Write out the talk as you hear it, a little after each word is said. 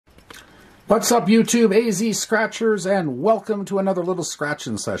What's up, YouTube AZ Scratchers, and welcome to another little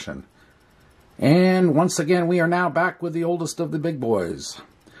scratching session. And once again, we are now back with the oldest of the big boys,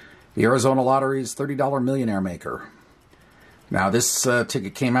 the Arizona Lottery's $30 Millionaire Maker. Now, this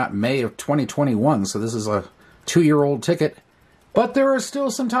ticket came out in May of 2021, so this is a 2-year-old ticket, but there are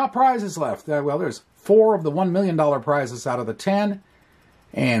still some top prizes left. Well, there's 4 of the $1 million prizes out of the 10,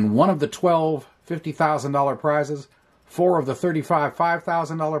 and 1 of the 12 $50,000 prizes, 4 of the 35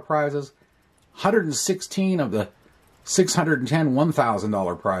 $5,000 prizes, 116 of the 610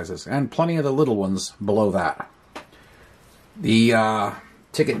 $1,000 prizes, and plenty of the little ones below that. The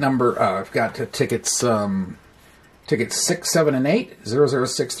ticket number, I've got tickets 6, 7, and 8,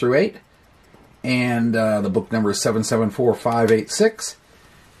 006 through 8, and the book number is 774586.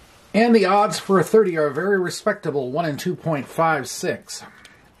 And the odds for a 30 are very respectable, 1 in 2.56.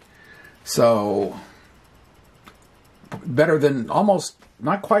 So, better than almost,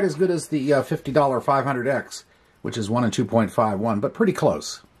 not quite as good as the $50 500X, which is 1 in 2.51, but pretty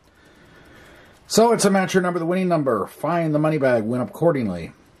close. So it's a match your number, the winning number. Find the money bag, win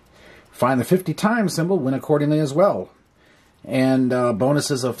accordingly. Find the 50 times symbol, win accordingly as well. And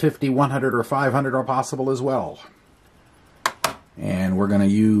bonuses of 50, 100, or 500 are possible as well. And we're going to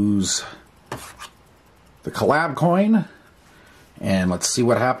use the collab coin. And let's see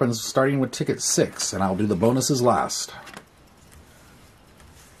what happens starting with ticket 6, and I'll do the bonuses last.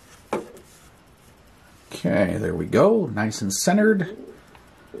 Okay, there we go. Nice and centered.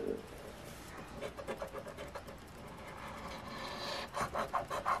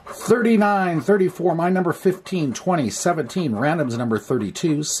 $39, $34, my number 15, 20, 17, random's number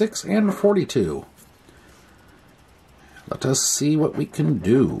 32, 6, and 42. Let us see what we can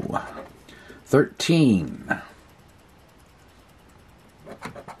do. 13,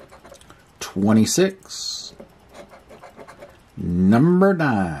 26, number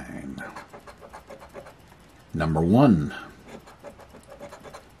 9, number 1,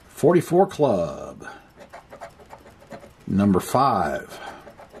 44 club, number 5,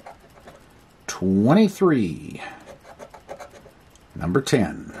 23, number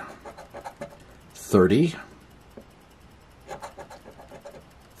 10, 30,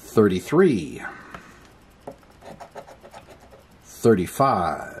 33,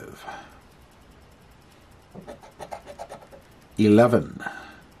 35, 11,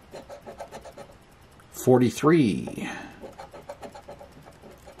 43,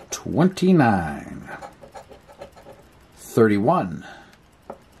 29, 31,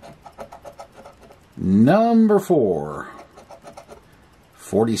 number 4,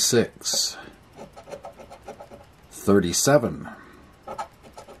 46, 37,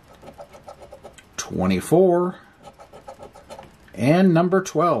 24, and number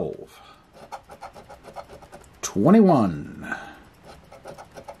 12, 21,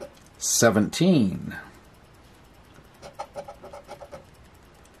 17,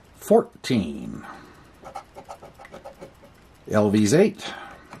 14, LV's 8,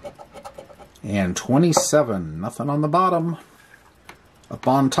 and 27. Nothing on the bottom. Up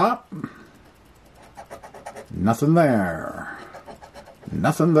on top, nothing there.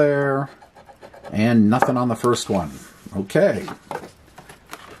 Nothing there. And nothing on the first one. Okay.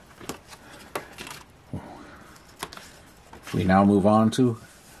 We now move on to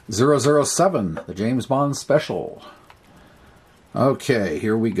 007, the James Bond Special. Okay,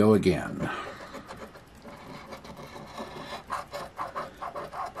 here we go again.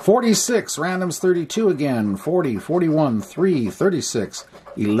 46, randoms 32 again, 40, 41, 3, 36,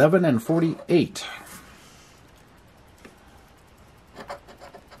 11, and 48.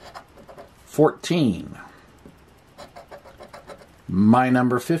 14, my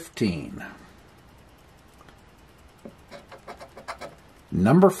number 15,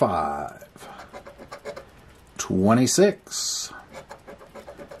 number 5, 26,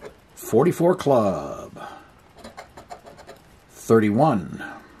 44 club, 31,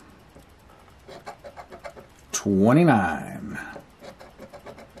 29,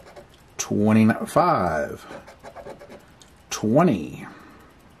 25, 20,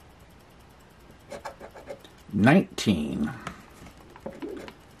 19,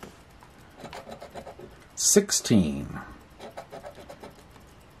 16,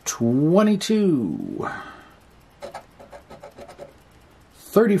 22,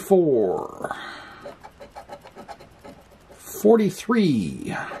 34,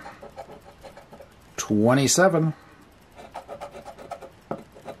 43, 27,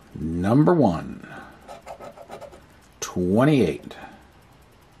 number 1, 28,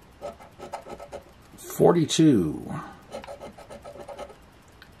 42,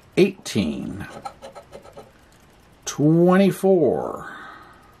 18, 24,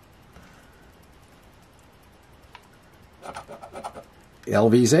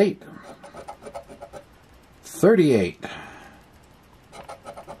 LV's 8. 38.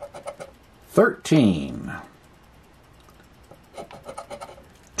 13.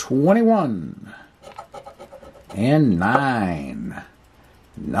 21. And 9.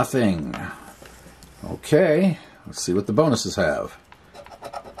 Nothing. Okay, let's see what the bonuses have.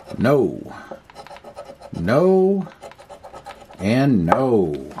 No. No. And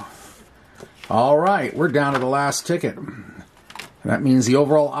no. All right, we're down to the last ticket. That means the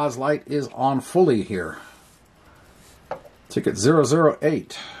overall odds light is on fully here. Ticket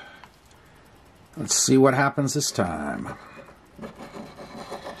 008. Let's see what happens this time.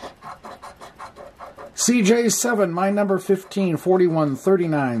 CJ7, my number 15, 41,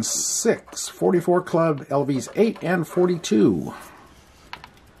 39, 6, 44 club, LV's 8, and 42.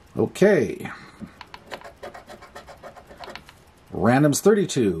 Okay. Random's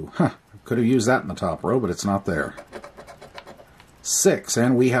 32. Huh, could have used that in the top row, but it's not there. 6,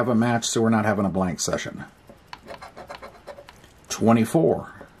 and we have a match, so we're not having a blank session.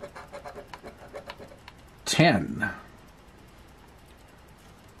 24. 10.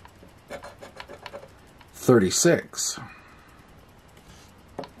 36.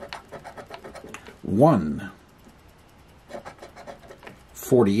 1.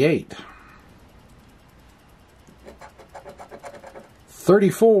 48.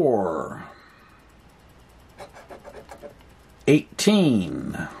 34.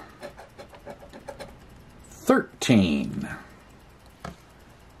 18. 13.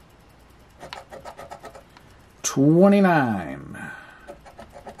 29.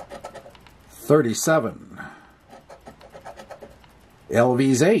 37.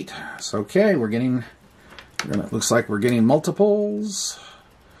 LV's 8. It's okay. We're getting, it looks like we're getting multiples.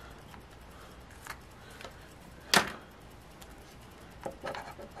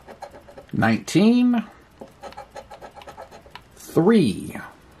 $19. 3.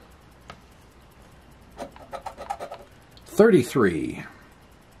 33.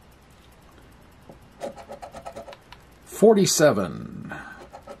 47.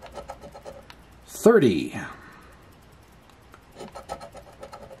 30.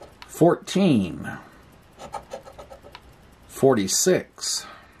 14. 46.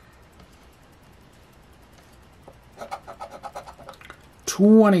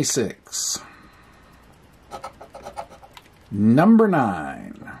 26. Number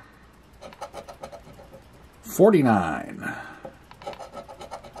 9. 49.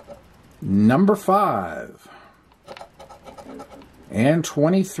 Number 5. And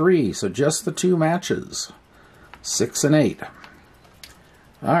 23. So just the 2 matches. 6 and 8.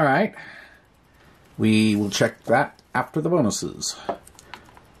 All right. We will check that after the bonuses.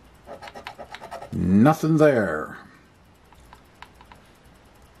 Nothing there.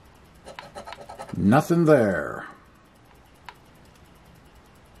 Nothing there.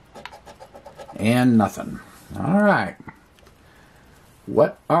 And nothing. All right.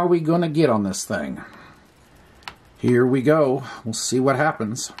 What are we going to get on this thing? Here we go. We'll see what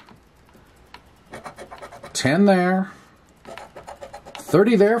happens. 10 there.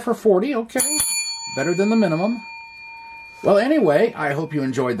 30 there for 40. Okay. Better than the minimum. Well, anyway, I hope you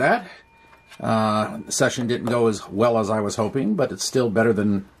enjoyed that. The session didn't go as well as I was hoping, but it's still better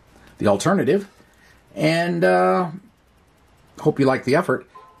than the alternative. And hope you liked the effort.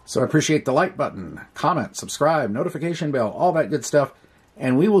 So I appreciate the like button, comment, subscribe, notification bell, all that good stuff.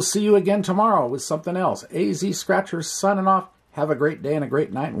 And we will see you again tomorrow with something else. AZ Scratchers signing off. Have a great day and a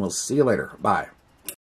great night, and we'll see you later. Bye.